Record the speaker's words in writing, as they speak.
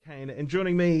And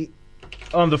joining me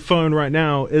on the phone right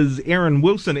now is Aaron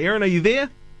Wilson. Aaron, are you there?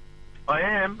 I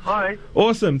am. Hi.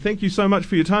 Awesome. Thank you so much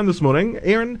for your time this morning.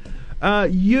 Aaron,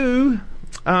 you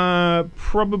are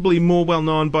probably more well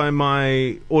known by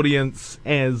my audience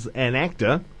as an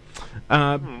actor,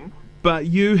 but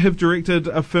you have directed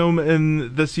a film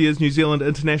in this year's New Zealand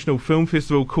International Film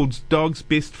Festival called Dog's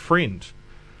Best Friend.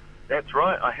 That's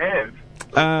right, I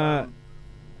have.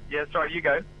 Yeah, sorry, you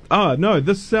go. Oh, no,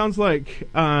 this sounds like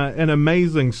an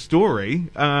amazing story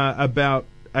about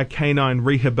a canine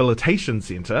rehabilitation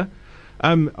centre.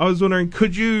 I was wondering,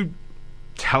 could you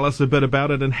tell us a bit about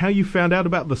it and how you found out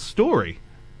about the story?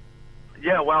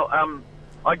 Yeah, well,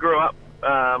 I grew up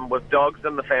with dogs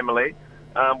in the family.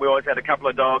 We always had a couple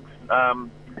of dogs,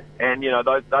 and, you know,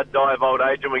 they'd die of old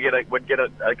age and we'd get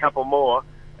a couple more.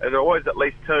 There were always at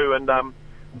least two, and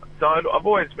so I've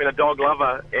always been a dog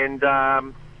lover,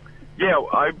 and yeah,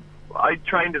 I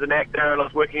trained as an actor and I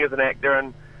was working as an actor,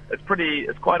 and it's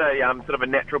quite a sort of a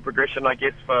natural progression, I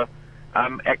guess, for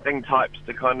acting types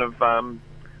to kind of I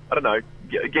don't know,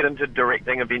 get into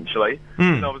directing eventually.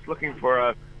 And I was looking for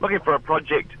a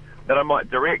project that I might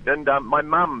direct, and my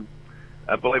mum,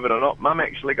 believe it or not, mum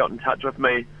actually got in touch with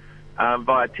me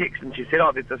via text, and she said,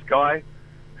 "Oh, there's this guy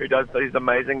who does these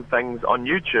amazing things on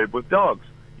YouTube with dogs.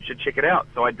 You should check it out."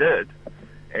 So I did,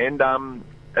 and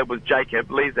it was Jacob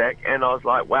Lezak, and I was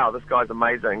like, wow, this guy's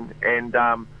amazing. And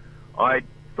I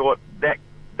thought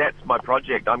that's my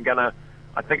project. I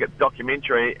think it's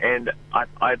documentary, and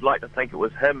I'd like to think it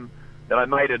was him that I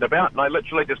made it about. And I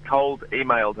literally just cold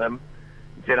emailed him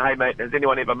and said, "Hey mate, has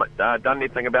anyone ever done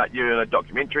anything about you in a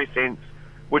documentary sense?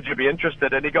 Would you be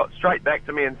interested?" And he got straight back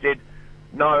to me and said,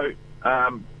 "No,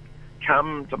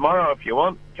 come tomorrow if you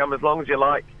want. Come as long as you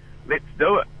like. Let's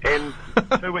do it."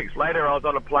 And 2 weeks later, I was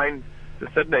on a plane to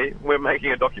Sydney. We're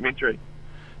making a documentary.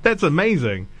 That's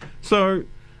amazing. So,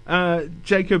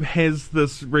 Jacob has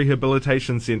this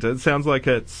rehabilitation centre. It sounds like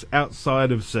it's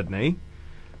outside of Sydney.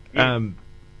 Yeah.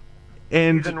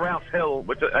 And he's in Rouse Hill,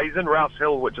 which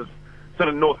is sort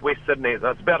of northwest Sydney. So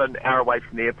it's about an hour away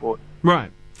from the airport.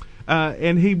 Right.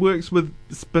 And he works with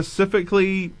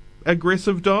specifically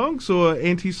aggressive dogs or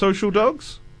antisocial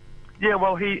dogs? Yeah,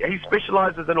 well, he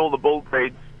specialises in all the bull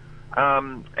breeds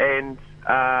and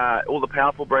all the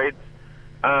powerful breeds.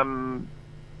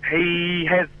 He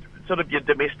has sort of your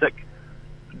domestic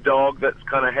dog that's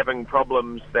kind of having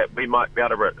problems that we might be able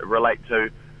to relate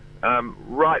to,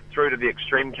 right through to the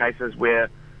extreme cases where,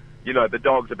 you know, the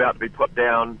dog's about to be put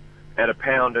down at a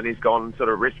pound and he's gone and sort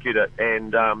of rescued it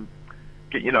and,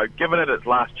 you know, given it its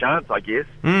last chance, I guess.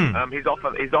 He's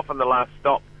often the last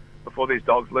stop before these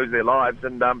dogs lose their lives,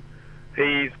 and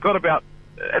he's got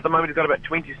at the moment he's got about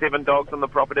 27 dogs on the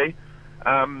property.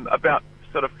 About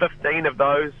sort of 15 of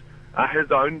those are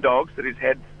his own dogs that he's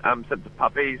had since the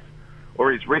puppies,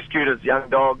 or he's rescued as young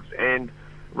dogs and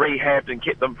rehabbed and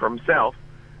kept them for himself.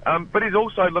 But he's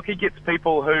also, he gets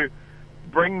people who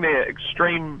bring their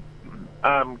extreme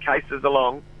cases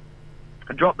along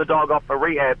and drop the dog off for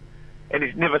rehab, and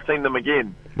he's never seen them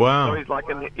again. Wow. So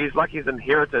he's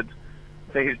inherited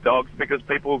these dogs because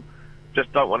people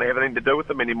just don't want to have anything to do with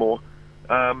them anymore.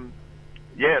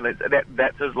 Yeah, and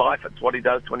that's his life. It's what he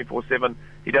does 24/7.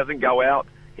 He doesn't go out.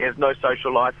 He has no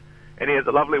social life, and he has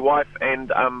a lovely wife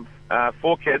and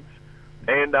 4 kids.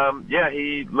 And yeah,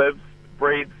 he lives,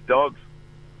 breeds dogs.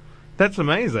 That's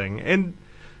amazing. And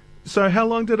so, how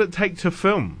long did it take to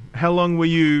film? How long were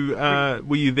you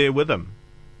there with him?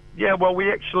 Yeah, well,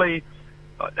 we actually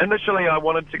initially I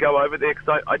wanted to go over there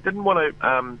because I didn't want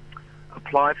to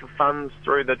apply for funds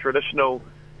through the traditional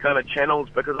kind of channels,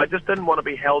 because I just didn't want to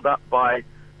be held up by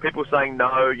people saying,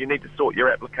 "No, you need to sort your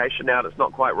application out, it's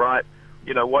not quite right,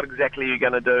 you know, what exactly are you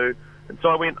going to do?" And so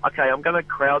I went, okay, I'm going to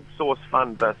crowdsource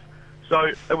fund this.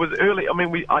 So it was early. I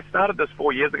mean, I started this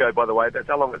 4 years ago, by the way. That's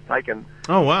how long it's taken.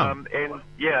 Oh, wow. And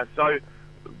yeah, so,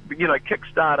 you know,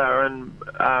 Kickstarter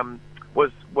and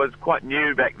was quite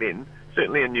new back then,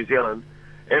 certainly in New Zealand.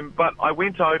 But I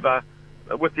went over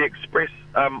with the express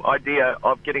idea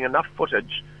of getting enough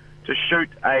footage to shoot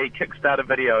a Kickstarter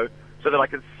video so that I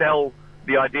could sell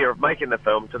the idea of making the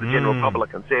film to the general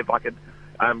public and see if I could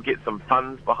get some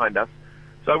funds behind us.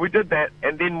 So we did that,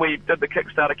 and then we did the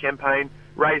Kickstarter campaign,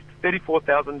 raised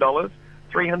 $34,000.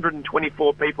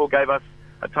 324 people gave us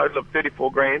a total of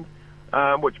 34 grand,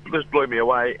 which just blew me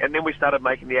away. And then we started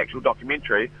making the actual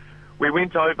documentary. We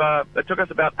went over, it took us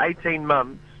about 18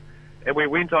 months, and we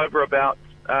went over about,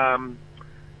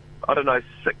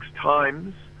 6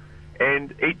 times.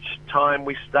 And each time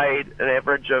we stayed an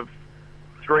average of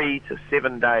 3 to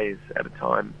 7 days at a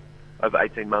time over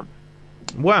 18 months.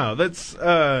 Wow, that's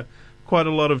quite a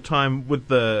lot of time with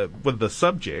the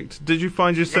subject. Did you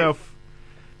find yourself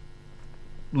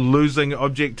losing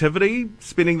objectivity,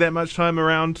 spending that much time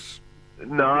around?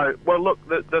 No. Well, look,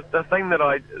 the thing that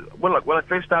when I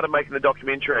first started making the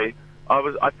documentary,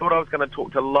 I thought I was going to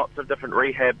talk to lots of different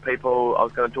rehab people. I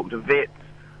was going to talk to vets.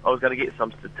 I was going to get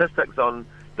some statistics on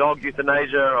dog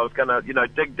euthanasia. I was going to,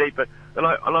 dig deeper. And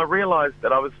I realized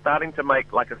that I was starting to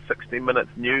make like a 60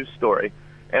 minutes news story.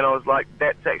 And I was like,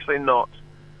 that's actually not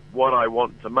what I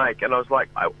want to make. And I was like,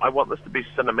 I want this to be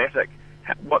cinematic.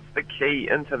 What's the key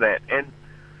into that? And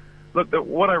look,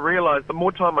 what I realized, the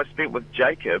more time I spent with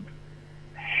Jacob,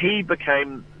 he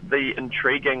became the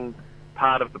intriguing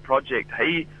part of the project.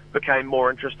 He became more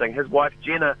interesting. His wife,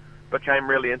 Jenna, became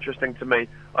really interesting to me.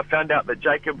 I found out that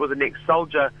Jacob was an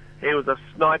ex-soldier. He was a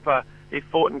sniper. He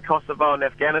fought in Kosovo and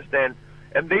Afghanistan.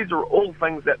 And these are all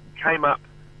things that came up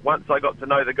once I got to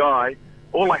know the guy.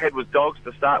 All I had was dogs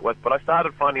to start with, but I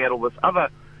started finding out all this other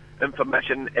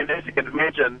information. And as you can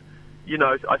imagine,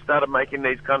 I started making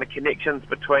these kind of connections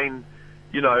between,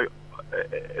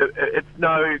 it's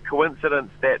no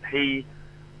coincidence that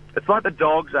it's like the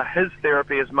dogs are his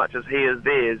therapy as much as he is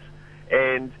theirs.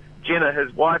 And Jenna,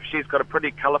 his wife, she's got a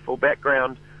pretty colourful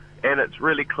background, and it's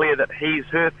really clear that he's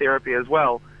her therapy as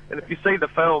well. And if you see the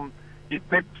film, you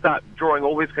start drawing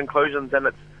all these conclusions, and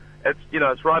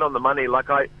it's right on the money. Like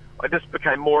I just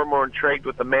became more and more intrigued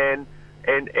with the man,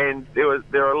 and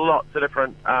there are lots of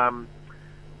different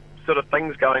sort of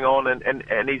things going on,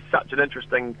 and he's such an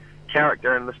interesting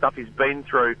character and the stuff he's been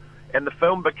through. And the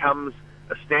film becomes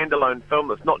a standalone film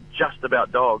that's not just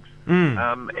about dogs.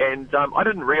 I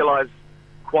didn't realise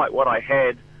quite what I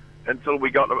had until we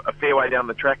got a fair way down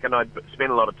the track and I'd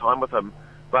spent a lot of time with him.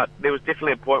 But there was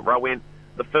definitely a point where I went,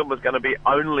 the film was going to be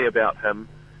only about him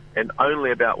and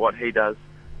only about what he does.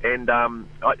 And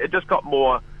it just got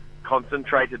more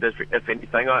concentrated, if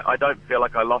anything. I don't feel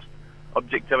like I lost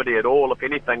objectivity at all. If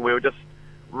anything, we were just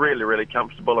really, really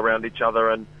comfortable around each other,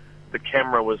 and the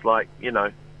camera was like,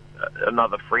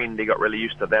 another friend. He got really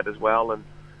used to that as well, and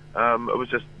it was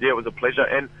just, it was a pleasure.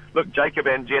 And look, Jacob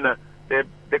and Jenna, they're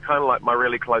kind of like my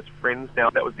really close friends now.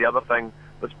 That was the other thing.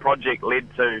 This project led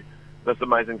to this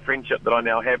amazing friendship that I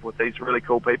now have with these really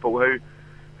cool people who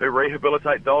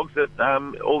rehabilitate dogs that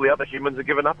all the other humans are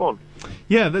given up on.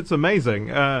 Yeah, that's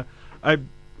amazing. I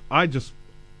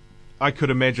could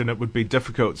imagine it would be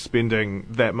difficult spending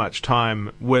that much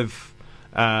time with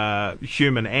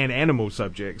human and animal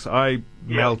subjects. I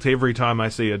melt every time I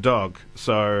see a dog,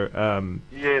 so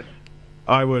yes,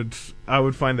 I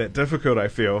would find that difficult, I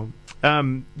feel.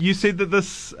 You said that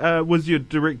this was your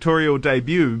directorial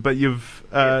debut, but you've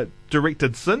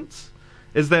directed since?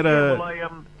 Is that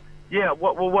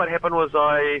what happened was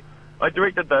I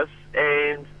directed this,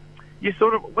 and you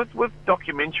sort of, with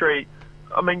documentary,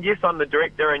 I mean, yes, I'm the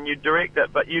director and you direct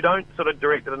it, but you don't sort of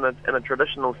direct it in a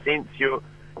traditional sense.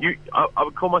 I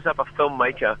would call myself a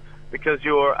filmmaker, because it's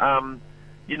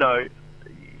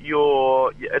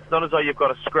not as though you've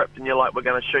got a script and you're like, we're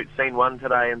going to shoot scene 1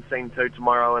 today and scene 2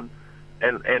 tomorrow, and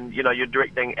you're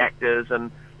directing actors,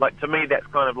 and like, to me that's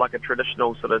kind of like a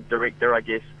traditional sort of director, I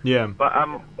guess. Yeah. But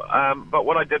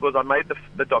what I did was I made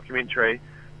the documentary,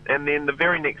 and then the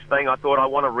very next thing I thought, I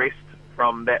want to rest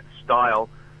from that style,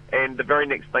 and the very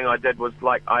next thing I did was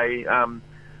like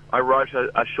I wrote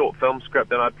a short film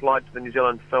script, and I applied to the New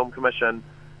Zealand Film Commission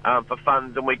for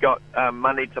funds, and we got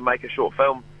money to make a short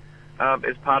film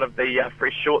as part of the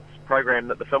Fresh Shorts program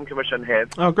that the Film Commission has.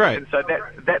 Oh, great! And so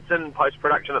that's in post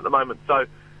production at the moment. So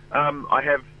I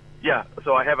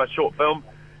have a short film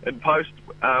in post,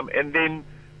 and then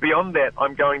beyond that,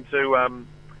 I'm going to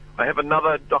I have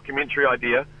another documentary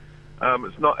idea.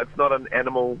 It's not an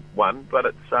animal one, but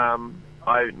it's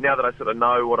now that I sort of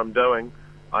know what I'm doing,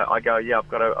 I go, I've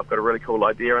got a really cool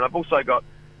idea, and I've also got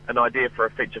an idea for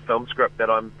a feature film script that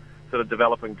I'm sort of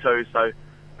developing too. So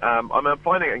I'm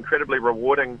finding it incredibly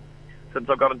rewarding since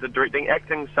I got into directing.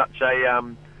 Acting's such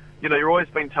a you're always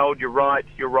being told you're right,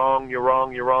 you're wrong, you're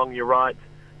wrong, you're wrong, you're right,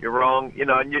 you're wrong,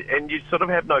 and you sort of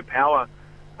have no power.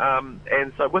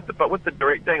 And so with the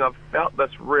directing, I've felt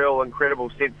this real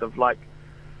incredible sense of like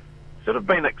sort of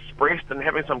being expressed and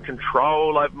having some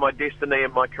control over my destiny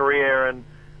and my career. And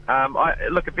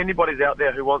look, if anybody's out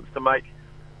there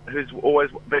who's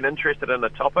always been interested in a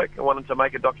topic and wanted to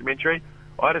make a documentary,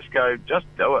 I just go, just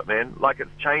do it, man. Like,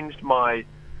 it's changed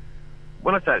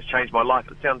when I say it's changed my life,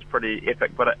 it sounds pretty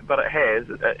epic, but it has.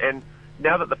 And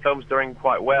now that the film's doing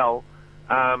quite well,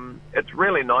 it's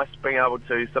really nice being able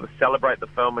to sort of celebrate the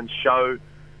film and show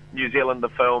New Zealand the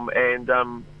film, and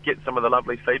get some of the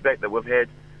lovely feedback that we've had.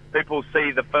 People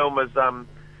see the film as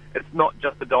it's not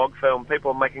just a dog film.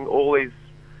 People are making all these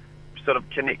sort of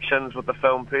connections with the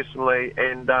film personally,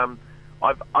 and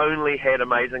I've only had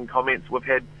amazing comments. We've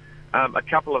had a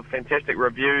couple of fantastic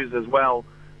reviews as well.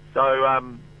 So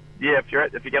yeah, if you're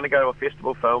going to go to a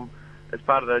festival film as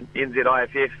part of the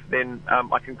NZIFF, then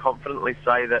I can confidently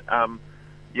say that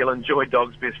you'll enjoy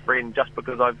Dog's Best Friend, just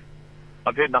because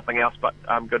I've heard nothing else but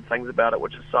good things about it,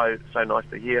 which is so nice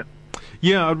to hear.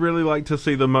 Yeah, I'd really like to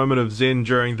see the moment of zen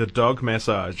during the dog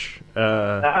massage.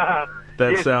 That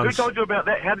yes. sounds. Who told you about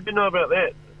that? How did you know about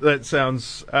that? That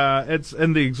sounds. It's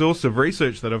in the exhaustive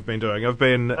research that I've been doing. I've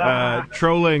been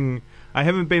trolling. I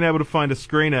haven't been able to find a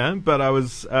screener, but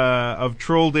I've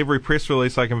trawled every press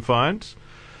release I can find.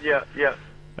 Yeah.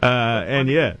 And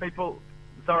yeah. People.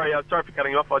 Sorry for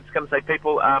cutting you off. I was just going to say,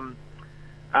 people.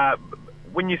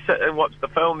 When you sit and watch the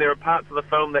film, there are parts of the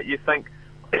film that you think,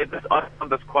 I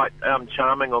find this quite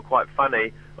charming or quite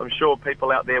funny. I'm sure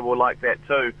people out there will like that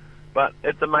too. But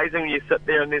it's amazing when you sit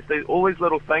there and there's all these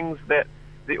little things that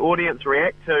the audience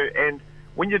react to, and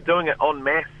when you're doing it en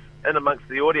masse in amongst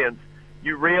the audience,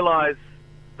 you realise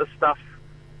the stuff,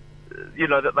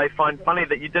 that they find funny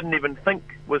that you didn't even think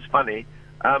was funny.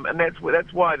 And that's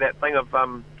why that thing of,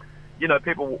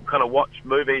 people kind of watch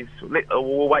movies, or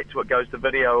we'll wait till it goes to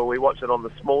video, or we watch it on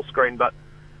the small screen, but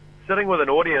sitting with an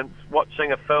audience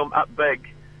watching a film up big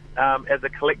as a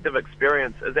collective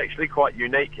experience is actually quite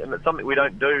unique, and it's something we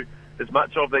don't do as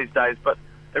much of these days, but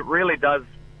it really does.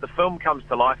 The film comes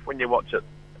to life when you watch it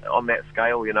on that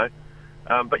scale,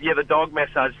 But yeah, the dog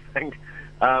massage thing,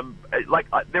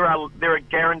 there are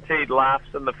guaranteed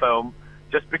laughs in the film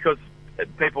just because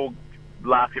people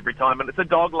laugh every time, and it's a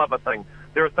dog lover thing.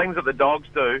 There are things that the dogs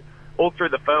do all through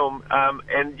the film,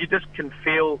 and you just can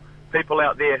feel people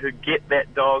out there who get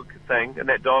that dog thing in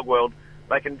that dog world.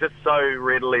 They can just so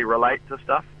readily relate to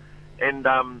stuff. And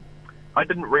I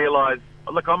didn't realise,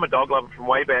 look, I'm a dog lover from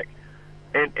way back,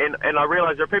 and I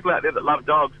realise there are people out there that love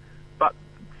dogs, but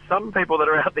some people that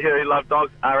are out there who love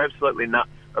dogs are absolutely nuts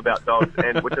about dogs,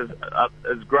 and which is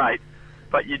great.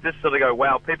 But you just sort of go,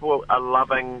 wow, people are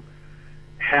loving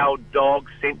how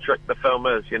dog-centric the film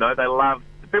is,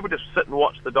 people just sit and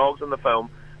watch the dogs in the film.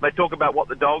 They talk about what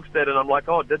the dogs did, and I'm like,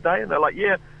 oh, did they? And they're like,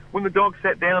 yeah, when the dog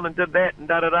sat down and did that and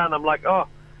da-da-da, and I'm like, oh,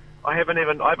 I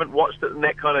haven't watched it in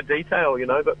that kind of detail,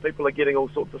 but people are getting all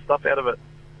sorts of stuff out of it.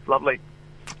 It's lovely.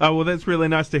 Oh, well, that's really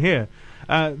nice to hear.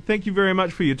 Thank you very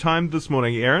much for your time this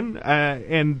morning, Aaron.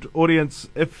 And audience,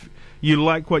 if you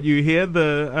like what you hear,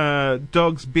 the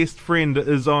Dog's Best Friend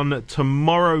is on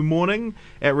tomorrow morning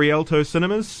at Rialto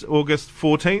Cinemas, August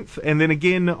 14th, and then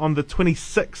again on the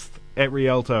 26th at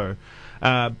Rialto.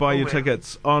 Buy your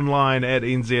tickets online at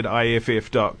nziff.co.nz.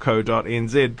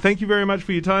 Thank you very much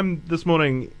for your time this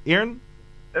morning, Aaron.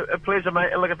 A pleasure,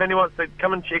 mate. And look, if anyone wants to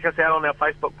come and check us out on our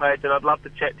Facebook page, and I'd love to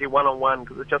chat to you one-on-one,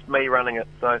 because it's just me running it.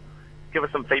 So give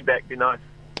us some feedback. Be nice.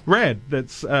 Rad.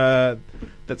 That's a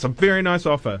very nice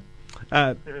offer.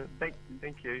 Thank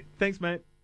you. Thanks, mate.